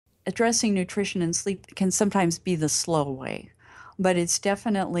addressing nutrition and sleep can sometimes be the slow way, but it's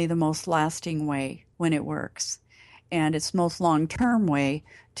definitely the most lasting way when it works. And it's the most long-term way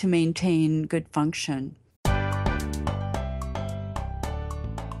to maintain good function.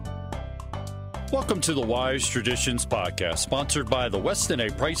 Welcome to the Wise Traditions Podcast, sponsored by the Weston A.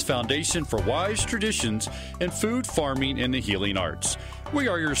 Price Foundation for Wise Traditions in Food, Farming, and the Healing Arts. We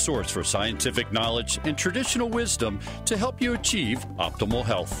are your source for scientific knowledge and traditional wisdom to help you achieve optimal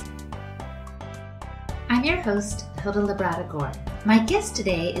health. I'm your host, Hilda Labrada-Gore. My guest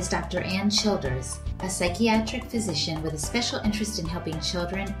today is Dr. Ann Childers, a psychiatric physician with a special interest in helping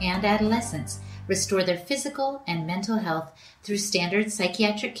children and adolescents restore their physical and mental health through standard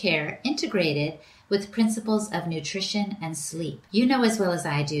psychiatric care integrated with principles of nutrition and sleep. You know as well as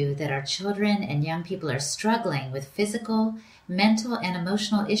I do that our children and young people are struggling with physical, mental, and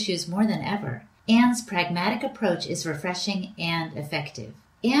emotional issues more than ever. Ann's pragmatic approach is refreshing and effective.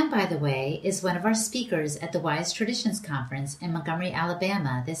 Ann, by the way, is one of our speakers at the Wise Traditions Conference in Montgomery,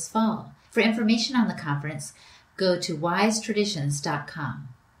 Alabama this fall. For information on the conference, go to wisetraditions.com.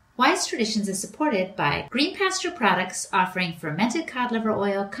 Wise Traditions is supported by Green Pasture Products, offering fermented cod liver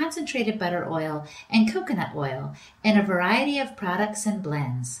oil, concentrated butter oil, and coconut oil in a variety of products and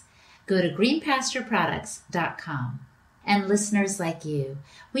blends. Go to greenpastureproducts.com. And listeners like you,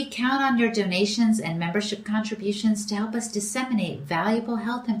 we count on your donations and membership contributions to help us disseminate valuable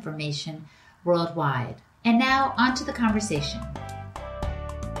health information worldwide. And now, on to the conversation.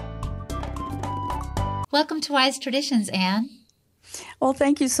 Welcome to Wise Traditions, Ann. Well,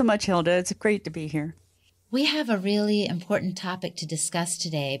 thank you so much, Hilda. It's great to be here. We have a really important topic to discuss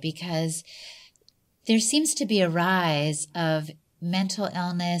today because there seems to be a rise of mental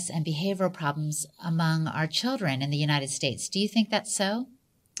illness and behavioral problems among our children in the United States. Do you think that's so?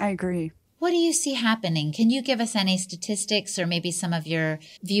 I agree. What do you see happening? Can you give us any statistics or maybe some of your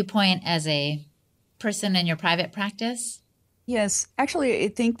viewpoint as a person in your private practice? Yes, actually, I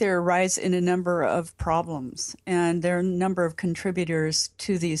think there are a rise in a number of problems, and there are a number of contributors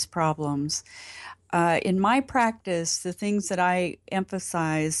to these problems. In my practice, the things that I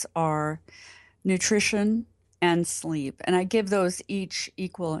emphasize are nutrition and sleep, and I give those each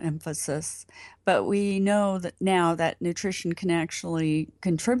equal emphasis. But we know that now that nutrition can actually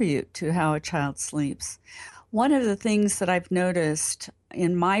contribute to how a child sleeps. One of the things that I've noticed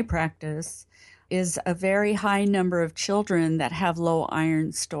in my practice is a very high number of children that have low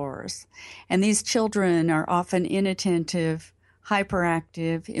iron stores. And these children are often inattentive,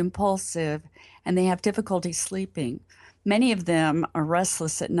 hyperactive, impulsive, and they have difficulty sleeping. Many of them are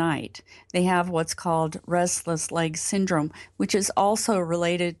restless at night. They have what's called restless leg syndrome, which is also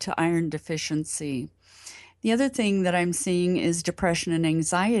related to iron deficiency. The other thing that I'm seeing is depression and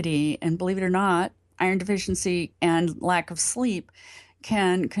anxiety, and believe it or not, iron deficiency and lack of sleep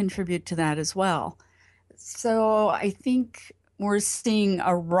can contribute to that as well. So I think we're seeing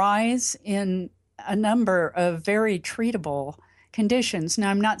a rise in a number of very treatable conditions.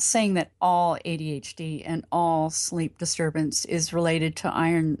 Now, I'm not saying that all ADHD and all sleep disturbance is related to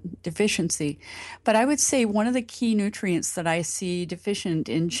iron deficiency, but I would say one of the key nutrients that I see deficient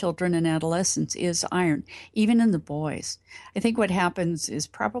in children and adolescents is iron, even in the boys. I think what happens is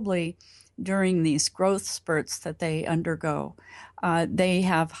probably during these growth spurts that they undergo, they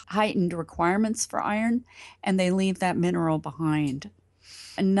have heightened requirements for iron, and they leave that mineral behind.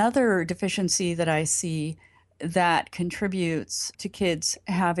 Another deficiency that I see that contributes to kids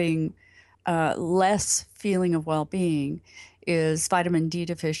having less feeling of well-being is vitamin D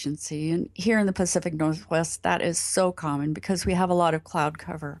deficiency. And here in the Pacific Northwest, that is so common because we have a lot of cloud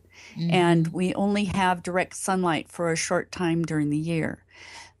cover, and we only have direct sunlight for a short time during the year.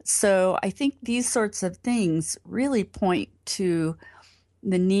 So I think these sorts of things really point to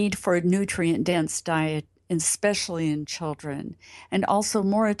the need for a nutrient-dense diet, especially in children, and also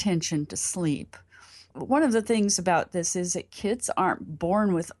more attention to sleep. One of the things about this is that kids aren't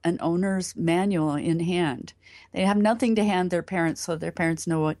born with an owner's manual in hand. They have nothing to hand their parents so their parents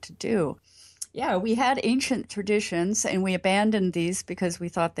know what to do. Yeah, we had ancient traditions and we abandoned these because we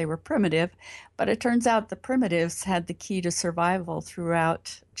thought they were primitive, but it turns out the primitives had the key to survival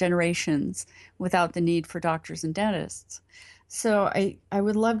throughout generations without the need for doctors and dentists. So I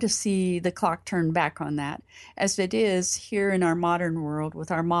would love to see the clock turn back on that. As it is here in our modern world with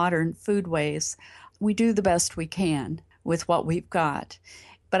our modern foodways, we do the best we can with what we've got.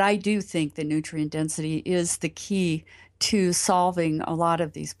 But I do think that nutrient density is the key to solving a lot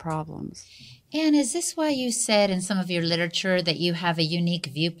of these problems. And is this why you said in some of your literature that you have a unique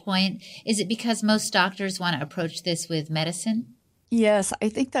viewpoint? Is it because most doctors want to approach this with medicine? Yes, I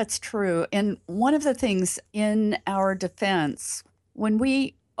think that's true. And one of the things in our defense, when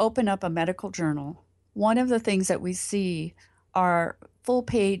we open up a medical journal, one of the things that we see are full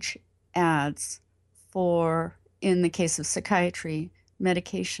page ads for, in the case of psychiatry,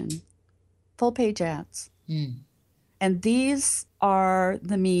 medication, full page ads. And these are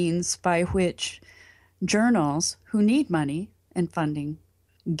the means by which journals who need money and funding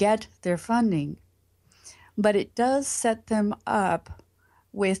get their funding. But it does set them up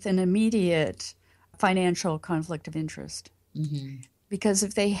with an immediate financial conflict of interest. Because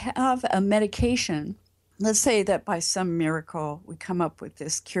if they have a medication, let's say that by some miracle we come up with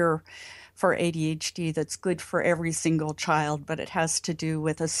this cure for ADHD that's good for every single child, but it has to do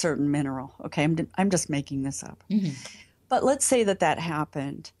with a certain mineral. Okay, I'm just making this up. But let's say that that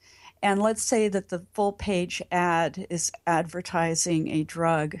happened. And let's say that the full page ad is advertising a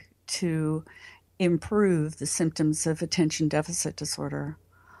drug to improve the symptoms of attention deficit disorder.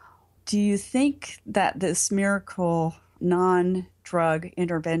 Do you think that this miracle non-drug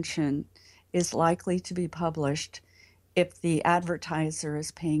intervention is likely to be published if the advertiser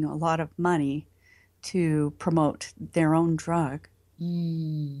is paying a lot of money to promote their own drug?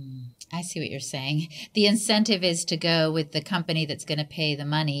 I see what you're saying. The incentive is to go with the company that's going to pay the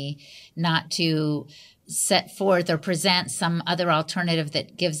money, not to set forth or present some other alternative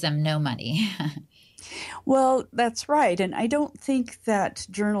that gives them no money. Well, that's right. And I don't think that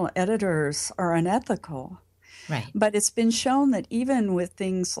journal editors are unethical. Right. But it's been shown that even with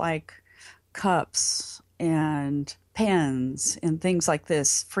things like cups and pens and things like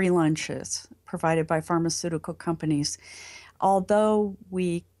this, free lunches provided by pharmaceutical companies, although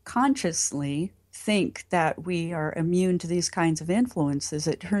we consciously think that we are immune to these kinds of influences,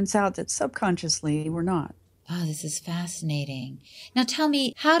 it turns out that subconsciously we're not. Oh, this is fascinating. Now tell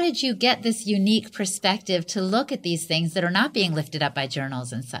me, how did you get this unique perspective to look at these things that are not being lifted up by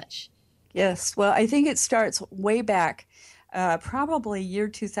journals and such? Yes, well, I think it starts way back, probably year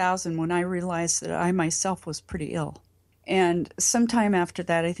 2000, when I realized that I myself was pretty ill. And sometime after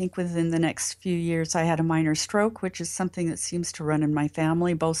that, I think within the next few years, I had a minor stroke, which is something that seems to run in my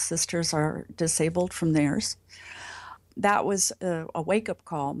family. Both sisters are disabled from theirs. That was a wake-up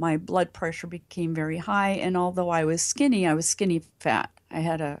call. My blood pressure became very high, and although I was skinny fat. I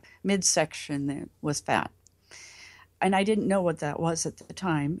had a midsection that was fat. And I didn't know what that was at the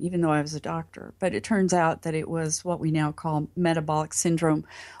time, even though I was a doctor. But it turns out that it was what we now call metabolic syndrome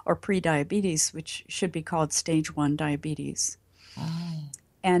or prediabetes, which should be called stage 1 diabetes.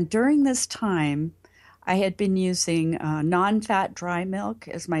 And during this time, I had been using non-fat dry milk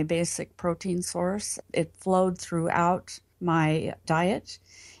as my basic protein source. It flowed throughout my diet.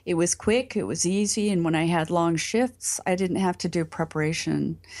 It was quick, it was easy, and when I had long shifts, I didn't have to do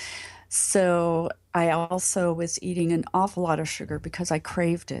preparation. So I also was eating an awful lot of sugar because I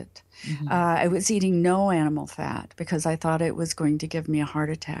craved it. I was eating no animal fat because I thought it was going to give me a heart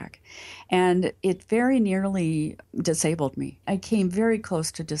attack. And it very nearly disabled me. I came very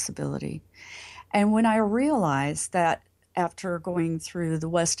close to disability. And when I realized that after going through the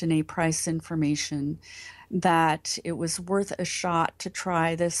Weston A. Price information, that it was worth a shot to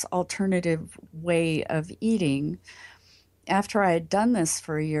try this alternative way of eating, after I had done this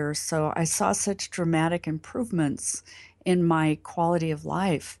for a year or so, I saw such dramatic improvements in my quality of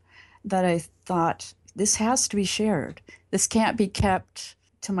life that I thought, this has to be shared. This can't be kept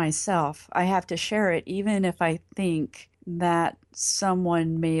to myself. I have to share it, even if I think that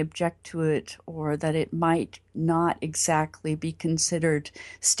someone may object to it or that it might not exactly be considered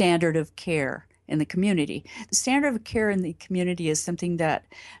standard of care in the community. The standard of care in the community is something that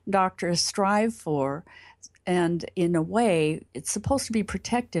doctors strive for, and in a way, it's supposed to be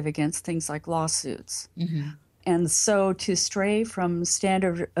protective against things like lawsuits. And so to stray from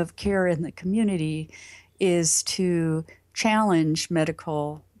standard of care in the community is to challenge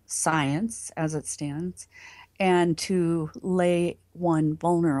medical science as it stands and to lay one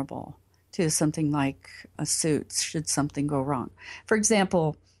vulnerable to something like a suit should something go wrong. For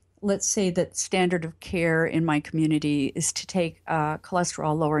example, let's say that standard of care in my community is to take a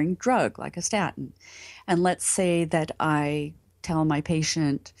cholesterol-lowering drug like a statin. And let's say that I tell my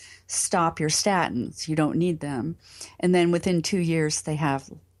patient, stop your statins, you don't need them. And then within 2 years, they have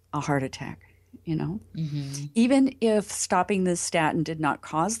a heart attack, you know? Even if stopping the statin did not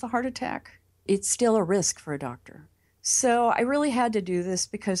cause the heart attack, it's still a risk for a doctor. So I really had to do this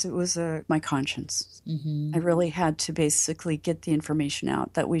because it was my conscience. I really had to basically get the information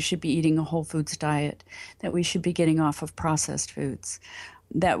out that we should be eating a whole foods diet, that we should be getting off of processed foods,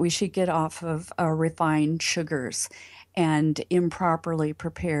 that we should get off of refined sugars and improperly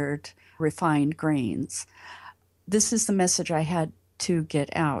prepared refined grains. This is the message I had to get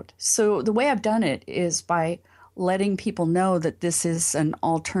out. So the way I've done it is by letting people know that this is an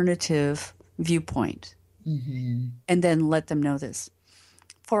alternative viewpoint, and then let them know this.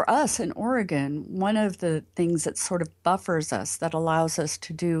 For us in Oregon, one of the things that sort of buffers us, that allows us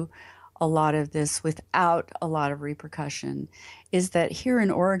to do a lot of this without a lot of repercussion, is that here in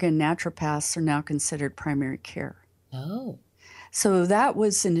Oregon, naturopaths are now considered primary care. Oh. So that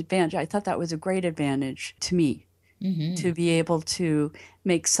was an advantage. I thought that was a great advantage to me, to be able to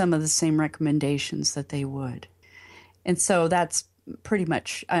make some of the same recommendations that they would. And so that's pretty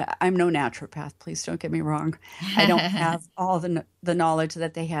much, I'm no naturopath, please don't get me wrong. I don't have all the knowledge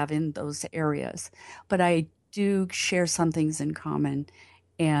that they have in those areas, but I do share some things in common.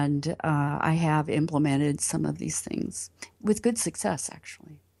 And I have implemented some of these things with good success,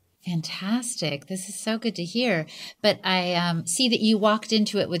 actually. Fantastic. This is so good to hear. But I see that you walked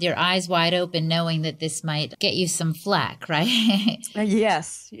into it with your eyes wide open, knowing that this might get you some flack, right?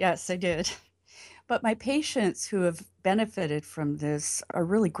 Yes, I did. But my patients who have benefited from this are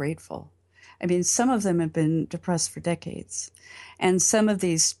really grateful. I mean, some of them have been depressed for decades. And some of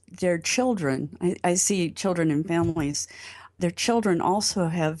these, their children, I see children and families, their children also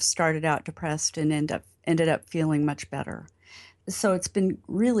have started out depressed and ended up feeling much better. So it's been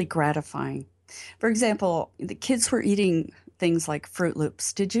really gratifying. For example, the kids were eating things like Fruit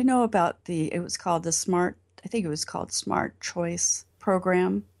Loops. Did you know about it was called Smart Choice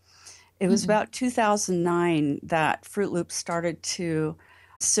program? It was about 2009 that Fruit Loops started to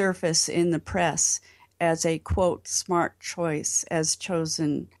surface in the press as a, quote, smart choice as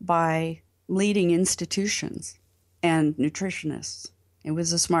chosen by leading institutions and nutritionists. It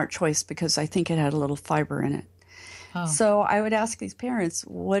was a smart choice because I think it had a little fiber in it. Oh. So I would ask these parents,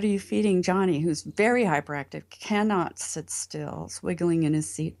 what are you feeding Johnny, who's very hyperactive, cannot sit still, is wiggling in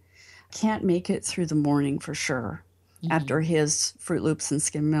his seat, can't make it through the morning for sure after his Fruit Loops and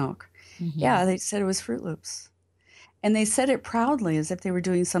skim milk. Yeah, they said it was Fruit Loops. And they said it proudly as if they were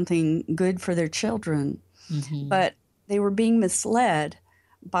doing something good for their children. But they were being misled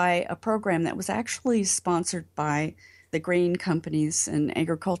by a program that was actually sponsored by the grain companies and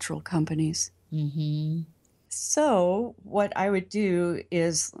agricultural companies. So what I would do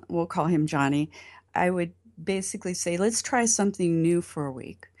is, we'll call him Johnny, I would basically say, let's try something new for a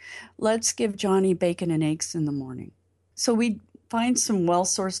week. Let's give Johnny bacon and eggs in the morning. So we'd find some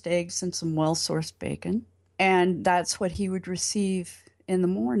well-sourced eggs and some well-sourced bacon, and that's what he would receive in the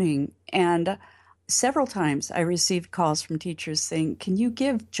morning. And several times I received calls from teachers saying, can you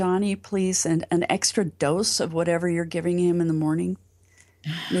give Johnny, please, an extra dose of whatever you're giving him in the morning,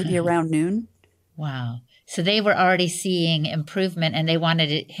 maybe around noon? Wow. So they were already seeing improvement, and they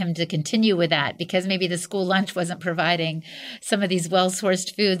wanted him to continue with that because maybe the school lunch wasn't providing some of these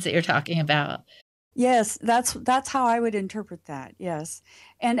well-sourced foods that you're talking about. Yes, that's how I would interpret that, yes.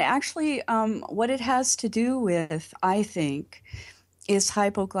 And actually, what it has to do with, I think, is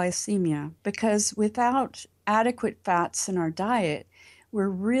hypoglycemia, because without adequate fats in our diet, we're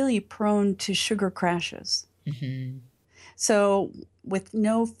really prone to sugar crashes. So with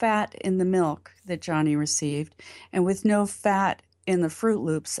no fat in the milk that Johnny received, and with no fat in the Fruit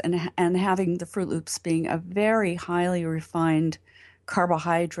Loops, and having the Fruit Loops being a very highly refined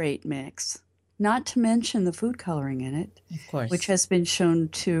carbohydrate mix, not to mention the food coloring in it, of course, which has been shown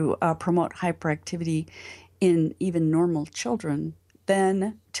to promote hyperactivity in even normal children,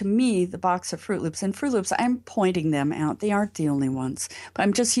 then to me, the box of Fruit Loops, and Fruit Loops, I'm pointing them out. They aren't the only ones, but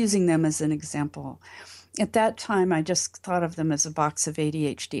I'm just using them as an example. At that time, I just thought of them as a box of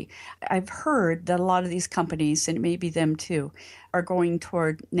ADHD. I've heard that a lot of these companies, and it may be them too, are going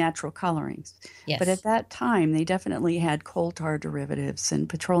toward natural colorings. Yes. But at that time, they definitely had coal tar derivatives and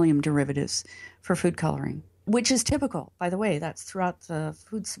petroleum derivatives for food coloring, which is typical, by the way. That's throughout the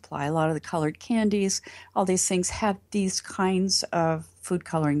food supply. A lot of the colored candies, all these things have these kinds of food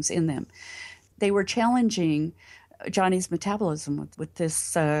colorings in them. They were challenging Johnny's metabolism with this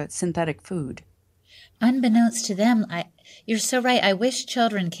synthetic food. Unbeknownst to them, you're so right. I wish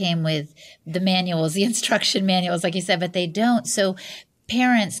children came with the manuals, the instruction manuals, like you said, but they don't. So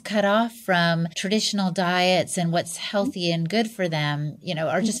parents cut off from traditional diets and what's healthy and good for them,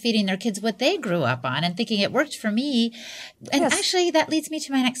 are just feeding their kids what they grew up on and thinking it worked for me. And Yes. Actually, that leads me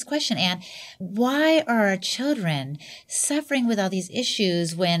to my next question, Anne. Why are our children suffering with all these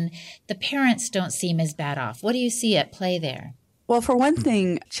issues when the parents don't seem as bad off? What do you see at play there? Well, for one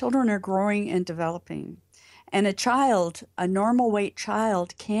thing, children are growing and developing. And a normal weight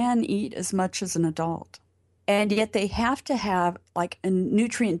child can eat as much as an adult. And yet they have to have like a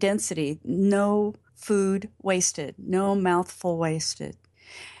nutrient density, no food wasted, no mouthful wasted.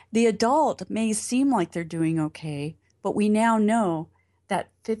 The adult may seem like they're doing okay, but we now know that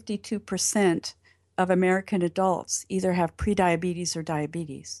 52% of American adults either have prediabetes or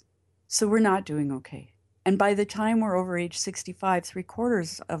diabetes. So we're not doing okay. And by the time we're over age 65,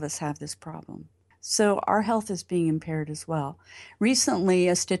 3/4 of us have this problem. So our health is being impaired as well. Recently,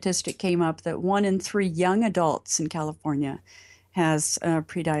 a statistic came up that 1 in 3 young adults in California has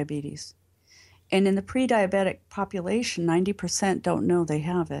prediabetes. And in the pre-diabetic population, 90% don't know they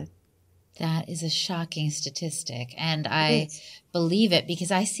have it. That is a shocking statistic. And I believe it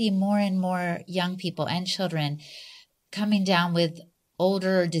because I see more and more young people and children coming down with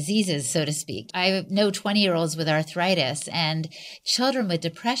older diseases, so to speak. I know 20-year-olds with arthritis and children with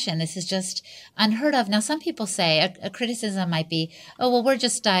depression. This is just unheard of. Now, some people say a criticism might be, oh, well, we're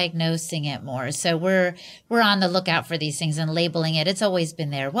just diagnosing it more. So we're on the lookout for these things and labeling it. It's always been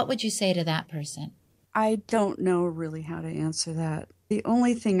there. What would you say to that person? I don't know really how to answer that. The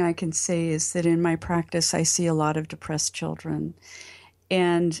only thing I can say is that in my practice, I see a lot of depressed children.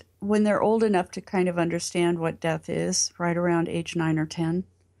 And when they're old enough to kind of understand what death is, right around age 9 or 10,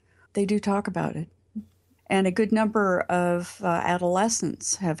 they do talk about it. And a good number of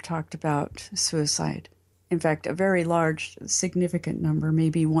adolescents have talked about suicide. In fact, a very large, significant number,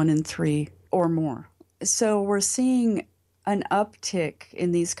 maybe 1 in 3 or more. So we're seeing an uptick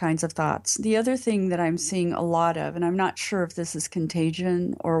in these kinds of thoughts. The other thing that I'm seeing a lot of, and I'm not sure if this is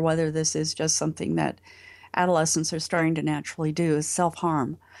contagion or whether this is just something that adolescents are starting to naturally do, is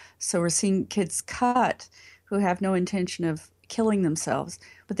self-harm. So we're seeing kids cut who have no intention of killing themselves,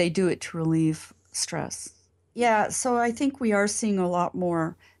 but they do it to relieve stress. Yeah, so I think we are seeing a lot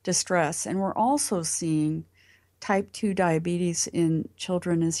more distress, and we're also seeing type 2 diabetes in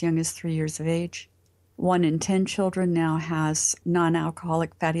children as young as 3 years of age. 1 in 10 children now has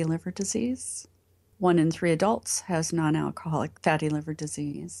non-alcoholic fatty liver disease. 1 in 3 adults has non-alcoholic fatty liver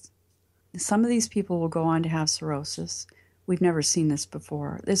disease. Some of these people will go on to have cirrhosis. We've never seen this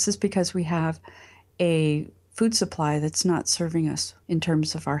before. This is because we have a food supply that's not serving us in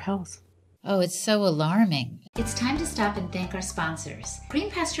terms of our health. Oh, it's so alarming. It's time to stop and thank our sponsors.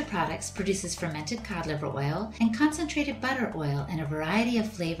 Green Pasture Products produces fermented cod liver oil and concentrated butter oil in a variety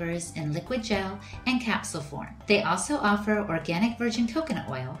of flavors in liquid gel and capsule form. They also offer organic virgin coconut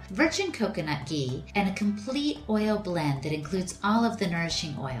oil, virgin coconut ghee, and a complete oil blend that includes all of the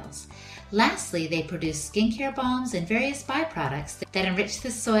nourishing oils. Lastly, they produce skincare balms and various byproducts that enrich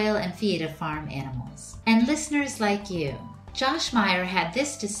the soil and feed of farm animals. And listeners like you. Josh Meyer had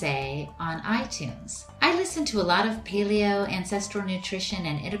this to say on iTunes. I listen to a lot of paleo, ancestral nutrition,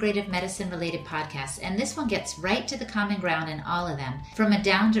 and integrative medicine related podcasts, and this one gets right to the common ground in all of them from a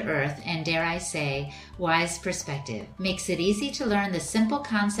down-to-earth and, dare I say, wise perspective. Makes it easy to learn the simple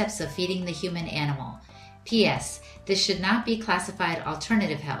concepts of feeding the human animal. P.S. This should not be classified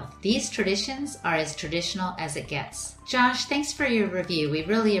alternative health. These traditions are as traditional as it gets. Josh, thanks for your review. We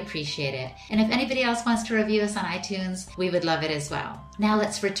really appreciate it. And if anybody else wants to review us on iTunes, we would love it as well. Now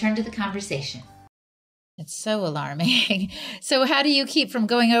let's return to the conversation. It's so alarming. So how do you keep from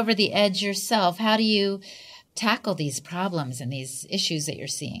going over the edge yourself? How do you tackle these problems and these issues that you're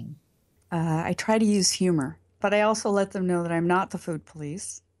seeing? I try to use humor, but I also let them know that I'm not the food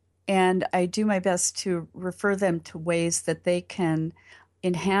police. And I do my best to refer them to ways that they can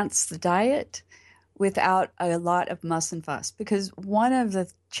enhance the diet without a lot of muss and fuss. Because one of the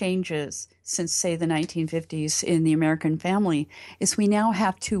changes since, say, the 1950s in the American family is we now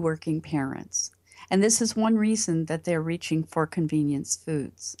have 2 working parents. And this is one reason that they're reaching for convenience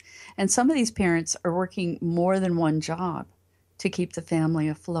foods. And some of these parents are working more than one job to keep the family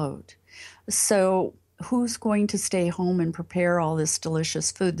afloat. So who's going to stay home and prepare all this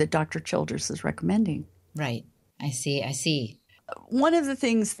delicious food that Dr. Childers is recommending? Right. I see. One of the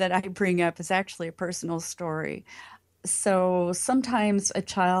things that I bring up is actually a personal story. So sometimes a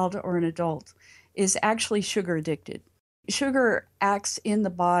child or an adult is actually sugar addicted. Sugar acts in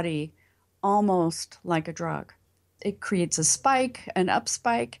the body almost like a drug. It creates a spike, an up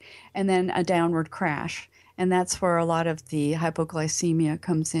spike, and then a downward crash. And that's where a lot of the hypoglycemia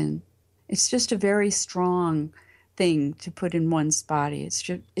comes in. It's just a very strong thing to put in one's body.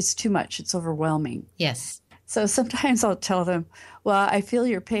 It's too much. It's overwhelming. Yes. So sometimes I'll tell them, well, I feel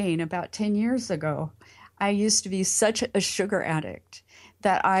your pain. About 10 years ago, I used to be such a sugar addict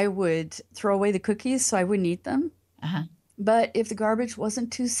that I would throw away the cookies so I wouldn't eat them. Uh-huh. But if the garbage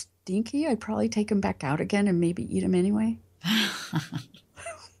wasn't too stinky, I'd probably take them back out again and maybe eat them anyway.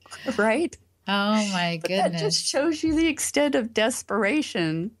 Right? Oh, my goodness. That just shows you the extent of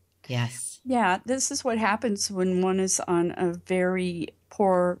desperation. Yes. Yeah, this is what happens when one is on a very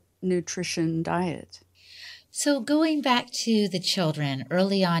poor nutrition diet. So going back to the children,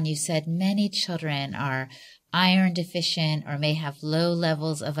 early on you said many children are iron deficient or may have low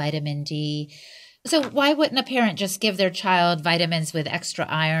levels of vitamin D. So why wouldn't a parent just give their child vitamins with extra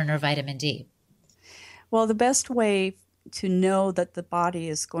iron or vitamin D? Well, the best way to know that the body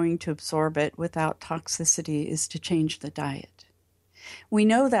is going to absorb it without toxicity is to change the diet. We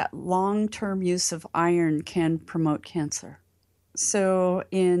know that long-term use of iron can promote cancer. So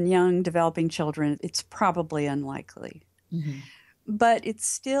in young developing children, it's probably unlikely. Mm-hmm. But it's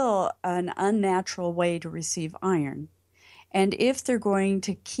still an unnatural way to receive iron. And if they're going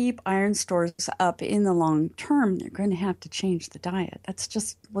to keep iron stores up in the long term, they're going to have to change the diet. That's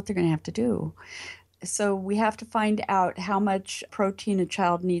just what they're going to have to do. So we have to find out how much protein a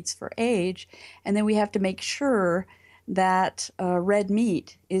child needs for age, and then we have to make sure that red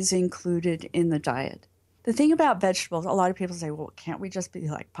meat is included in the diet. The thing about vegetables, a lot of people say, well, can't we just be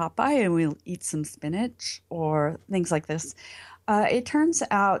like Popeye and we'll eat some spinach or things like this? It turns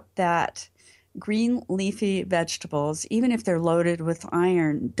out that green leafy vegetables, even if they're loaded with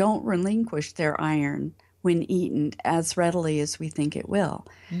iron, don't relinquish their iron when eaten as readily as we think it will.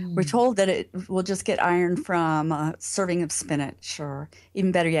 We're told that it will just get iron from a serving of spinach, or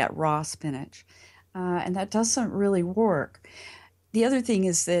even better yet, raw spinach. And that doesn't really work. The other thing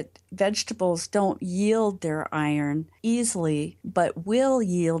is that vegetables don't yield their iron easily, but will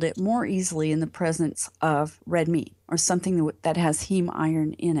yield it more easily in the presence of red meat or something that has heme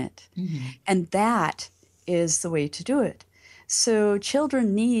iron in it. Mm-hmm. And that is the way to do it. So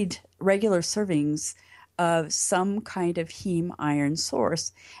children need regular servings of some kind of heme iron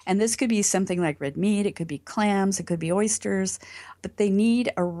source. And this could be something like red meat, it could be clams, it could be oysters, but they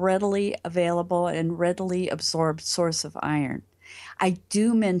need a readily available and readily absorbed source of iron. I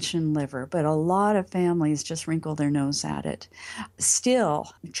do mention liver, but a lot of families just wrinkle their nose at it. Still,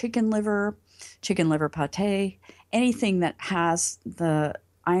 chicken liver pate, anything that has the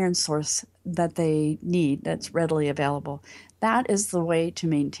iron source that they need that's readily available, that is the way to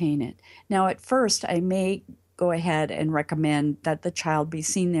maintain it. Now, at first, I may go ahead and recommend that the child be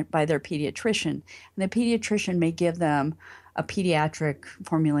seen by their pediatrician. And the pediatrician may give them a pediatric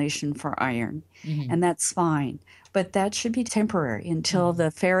formulation for iron, and that's fine. But that should be temporary until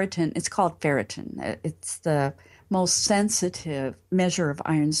the ferritin, it's called ferritin. It's the most sensitive measure of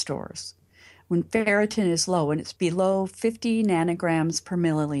iron stores. When ferritin is low, when it's below 50 nanograms per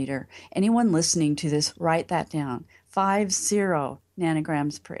milliliter, anyone listening to this, write that down, 50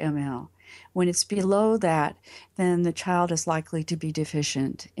 nanograms per ml. When it's below that, then the child is likely to be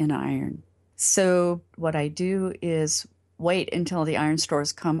deficient in iron. So what I do is wait until the iron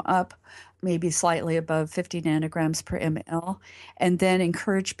stores come up, maybe slightly above 50 nanograms per ml, and then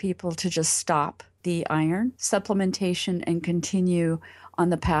encourage people to just stop the iron supplementation and continue on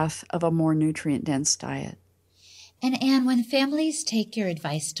the path of a more nutrient-dense diet. And Anne, when families take your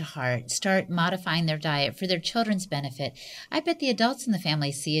advice to heart, start modifying their diet for their children's benefit, I bet the adults in the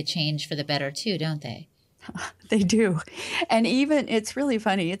family see a change for the better too, don't they? They do. And even, it's really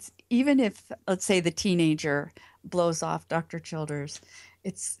funny, it's even if, let's say, the teenager blows off Dr. Childers,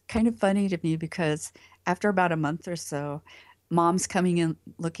 it's kind of funny to me because after about a month or so, mom's coming in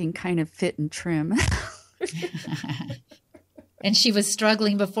looking kind of fit and trim. And she was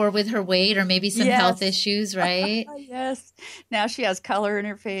struggling before with her weight or maybe some health issues, right? Yes. Now she has color in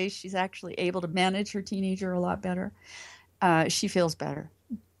her face. She's actually able to manage her teenager a lot better. She feels better.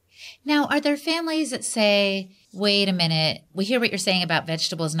 Now, are there families that say, wait a minute, we hear what you're saying about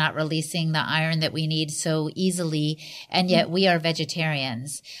vegetables not releasing the iron that we need so easily, and yet we are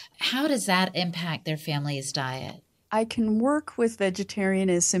vegetarians. How does that impact their family's diet? I can work with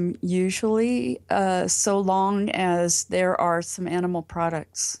vegetarianism usually so long as there are some animal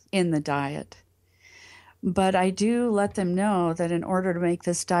products in the diet. But I do let them know that in order to make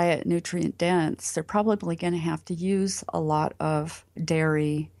this diet nutrient dense, they're probably going to have to use a lot of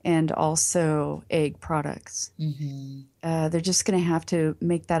dairy and also egg products. They're just going to have to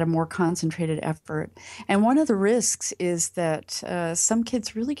make that a more concentrated effort. And one of the risks is that some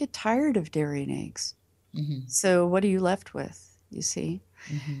kids really get tired of dairy and eggs. So what are you left with, you see?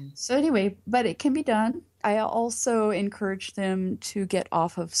 So anyway, but it can be done. I also encourage them to get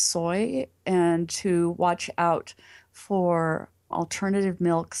off of soy and to watch out for alternative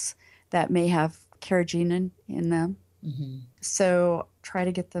milks that may have carrageenan in them. So try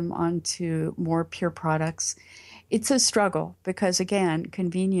to get them onto more pure products. It's a struggle because, again,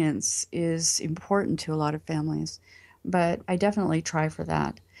 convenience is important to a lot of families, but I definitely try for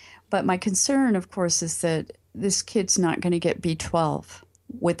that. But my concern, of course, is that this kid's not going to get B12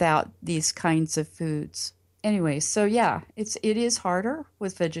 without these kinds of foods. Anyway, so yeah, it is harder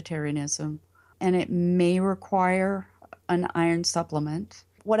with vegetarianism, and it may require an iron supplement.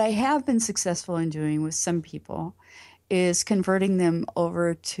 What I have been successful in doing with some people is converting them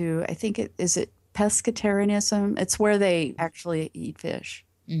over to, I think is it pescatarianism. It's where they actually eat fish.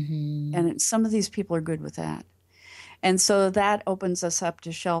 Mm-hmm. And some of these people are good with that. And so that opens us up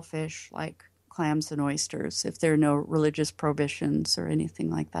to shellfish like clams and oysters if there are no religious prohibitions or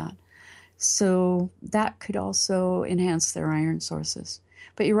anything like that. So that could also enhance their iron sources.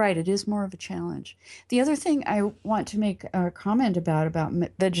 But you're right, it is more of a challenge. The other thing I want to make a comment about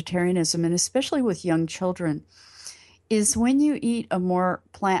vegetarianism, and especially with young children, is when you eat a more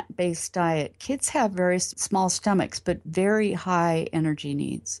plant-based diet, kids have very small stomachs, but very high energy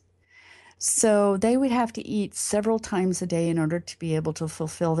needs. So they would have to eat several times a day in order to be able to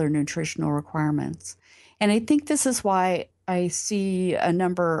fulfill their nutritional requirements. And I think this is why I see a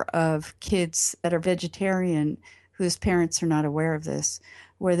number of kids that are vegetarian whose parents are not aware of this,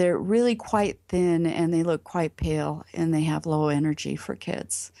 where they're really quite thin and they look quite pale and they have low energy for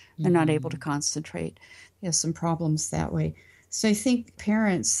kids. They're not able to concentrate. They have some problems that way. So I think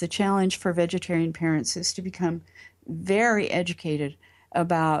parents, the challenge for vegetarian parents is to become very educated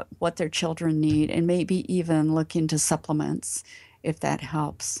about what their children need and maybe even look into supplements if that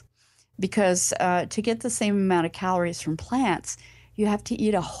helps. Because to get the same amount of calories from plants, you have to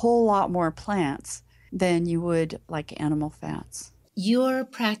eat a whole lot more plants than you would like animal fats. Your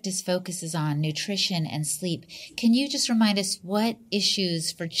practice focuses on nutrition and sleep. Can you just remind us what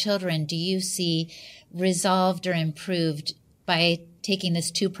issues for children do you see resolved or improved by taking this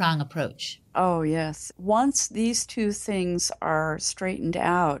two-prong approach? Oh, yes. Once these two things are straightened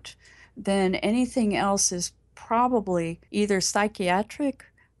out, then anything else is probably either psychiatric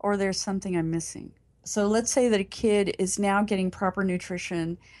or there's something I'm missing. So let's say that a kid is now getting proper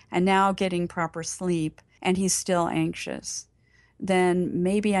nutrition and now getting proper sleep, and he's still anxious. Then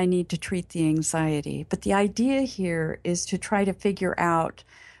maybe I need to treat the anxiety. But the idea here is to try to figure out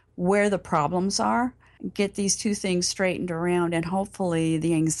where the problems are, get these two things straightened around, and hopefully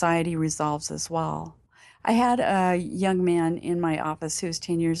the anxiety resolves as well. I had a young man in my office who was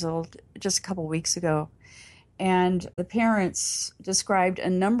 10 years old just a couple weeks ago, and the parents described a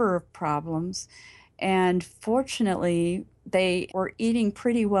number of problems, and fortunately, they were eating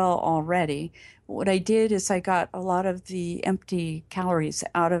pretty well already. What I did is I got a lot of the empty calories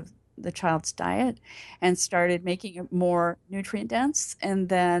out of the child's diet and started making it more nutrient dense, and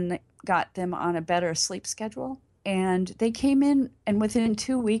then got them on a better sleep schedule. And they came in, and within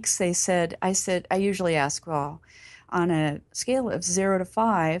 2 weeks, I usually ask, well, on a scale of 0 to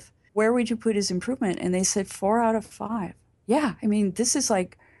 5, where would you put his improvement? And they said 4 out of 5. Yeah, I mean, this is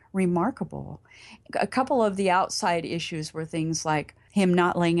like remarkable. A couple of the outside issues were things like him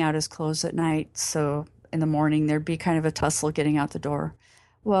not laying out his clothes at night. So in the morning, there'd be kind of a tussle getting out the door.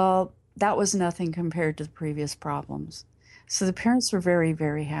 Well, that was nothing compared to the previous problems. So the parents were very,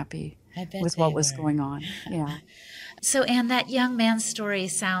 very happy with what was going on. Yeah. So, Anne, that young man's story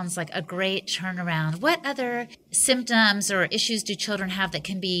sounds like a great turnaround. What other symptoms or issues do children have that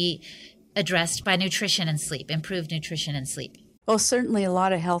can be addressed by nutrition and sleep, improved nutrition and sleep? Well, certainly a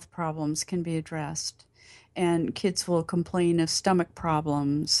lot of health problems can be addressed. And kids will complain of stomach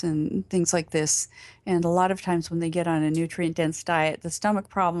problems and things like this. And a lot of times when they get on a nutrient-dense diet, the stomach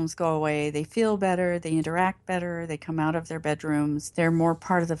problems go away. They feel better, they interact better, they come out of their bedrooms, they're more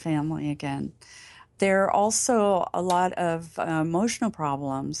part of the family again. There are also a lot of emotional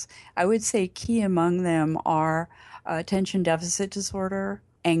problems. I would say key among them are attention deficit disorder,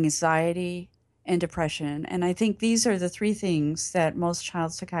 anxiety, and depression. And I think these are the three things that most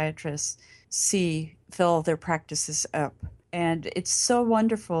child psychiatrists see fill their practices up. And it's so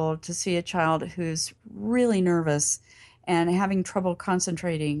wonderful to see a child who's really nervous and having trouble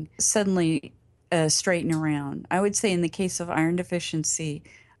concentrating suddenly straighten around. I would say in the case of iron deficiency,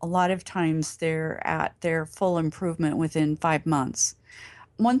 a lot of times they're at their full improvement within 5 months.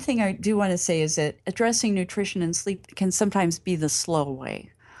 One thing I do want to say is that addressing nutrition and sleep can sometimes be the slow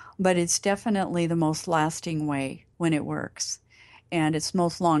way, but it's definitely the most lasting way when it works. And it's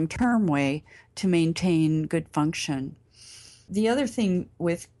most long-term way to maintain good function. The other thing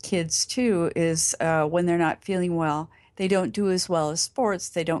with kids, too, is when they're not feeling well, they don't do as well as sports,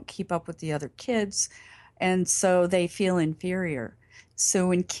 they don't keep up with the other kids, and so they feel inferior. So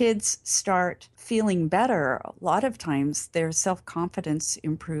when kids start feeling better, a lot of times their self-confidence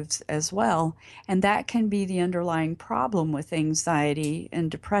improves as well, and that can be the underlying problem with anxiety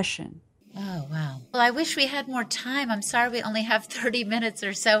and depression. Oh, wow. Well, I wish we had more time. I'm sorry we only have 30 minutes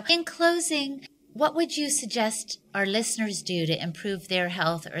or so. In closing, what would you suggest our listeners do to improve their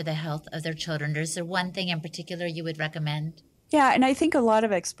health or the health of their children? Is there one thing in particular you would recommend? Yeah, and I think a lot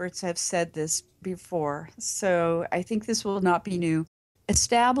of experts have said this before, so I think this will not be new.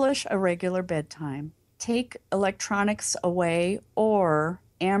 Establish a regular bedtime. Take electronics away or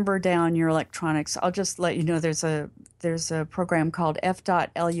amber down your electronics. I'll just let you know there's a program called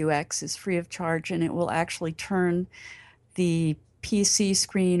F.LUX. It's free of charge, and it will actually turn the PC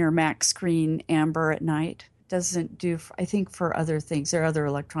screen or Mac screen amber at night. Doesn't do, I think, for other things. There are other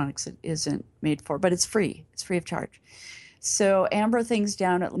electronics it isn't made for, but it's free. It's free of charge. So amber things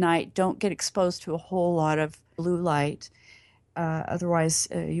down at night. Don't get exposed to a whole lot of blue light. Otherwise,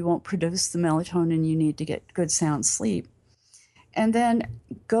 you won't produce the melatonin you need to get good sound sleep. And then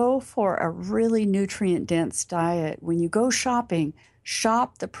go for a really nutrient-dense diet. When you go shopping,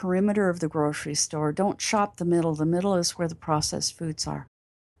 shop the perimeter of the grocery store. Don't shop the middle. The middle is where the processed foods are.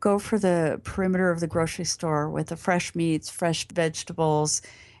 Go for the perimeter of the grocery store with the fresh meats, fresh vegetables,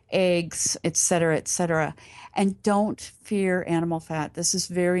 eggs, etc., etc. And don't fear animal fat. This is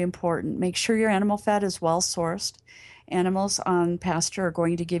very important. Make sure your animal fat is well sourced. Animals on pasture are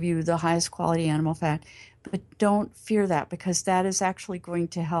going to give you the highest quality animal fat, but don't fear that, because that is actually going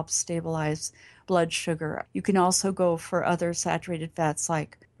to help stabilize blood sugar. You can also go for other saturated fats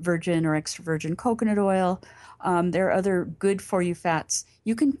like virgin or extra virgin coconut oil. There are other good for you fats.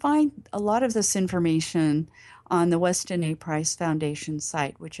 You can find a lot of this information on the Weston A. Price Foundation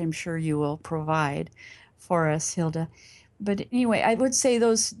site, which I'm sure you will provide for us, Hilda. But anyway, I would say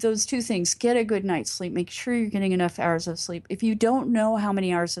those two things. Get a good night's sleep. Make sure you're getting enough hours of sleep. If you don't know how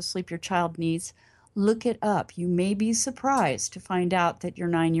many hours of sleep your child needs, look it up. You may be surprised to find out that your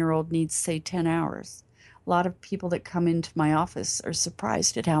 9-year-old needs, say, 10 hours. A lot of people that come into my office are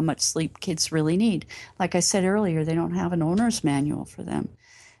surprised at how much sleep kids really need. Like I said earlier, they don't have an owner's manual for them.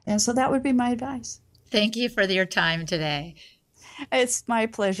 And so that would be my advice. Thank you for your time today. It's my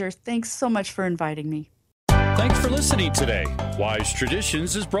pleasure. Thanks so much for inviting me. Thanks for listening today. Wise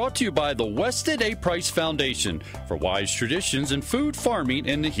Traditions is brought to you by the Weston A. Price Foundation for wise traditions in food, farming,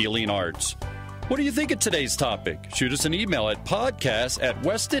 and the healing arts. What do you think of today's topic? Shoot us an email at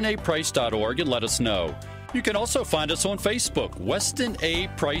podcast@westonaprice.org and let us know. You can also find us on Facebook, Weston A.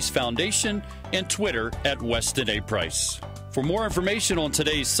 Price Foundation, and Twitter at Weston A. Price. For more information on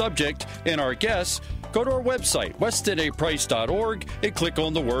today's subject and our guests, go to our website, westonaprice.org, and click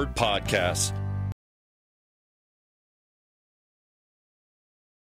on the word podcast.